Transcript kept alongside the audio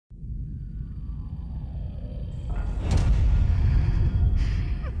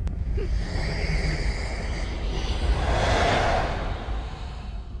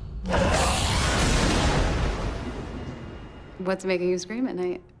What's making you scream at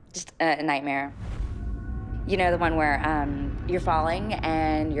night? Just a nightmare. You know, the one where you're falling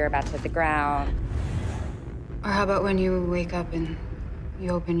and you're about to hit the ground. Or how about when you wake up and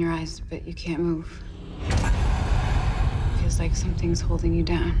you open your eyes, but you can't move? Feels like something's holding you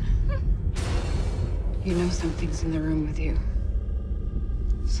down. You know something's in the room with you.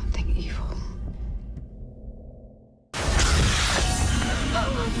 Something evil.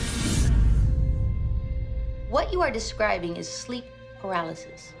 What you are describing is sleep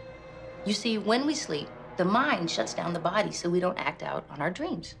paralysis. You see, when we sleep, the mind shuts down the body so we don't act out on our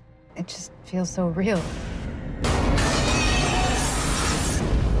dreams. It just feels so real.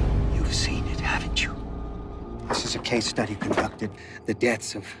 You've seen it, haven't you? This is a case study conducted, the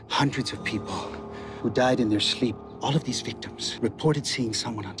deaths of hundreds of people who died in their sleep. All of these victims reported seeing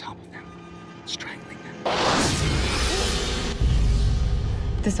someone on top of them, strangling them.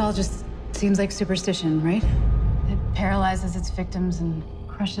 This all just seems like superstition, right? It paralyzes its victims and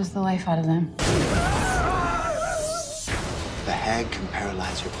crushes the life out of them. The hag can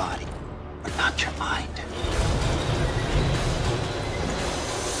paralyze your body, but not your mind.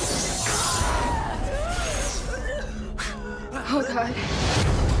 Oh, God.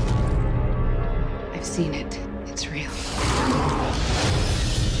 I've seen it. It's real.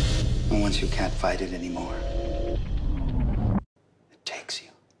 And once you can't fight it anymore, it takes you.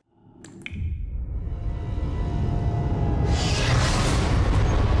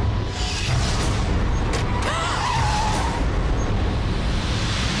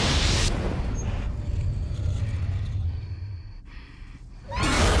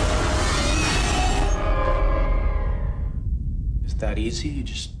 That easy? You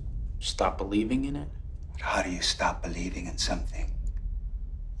just stop believing in it? How do you stop believing in something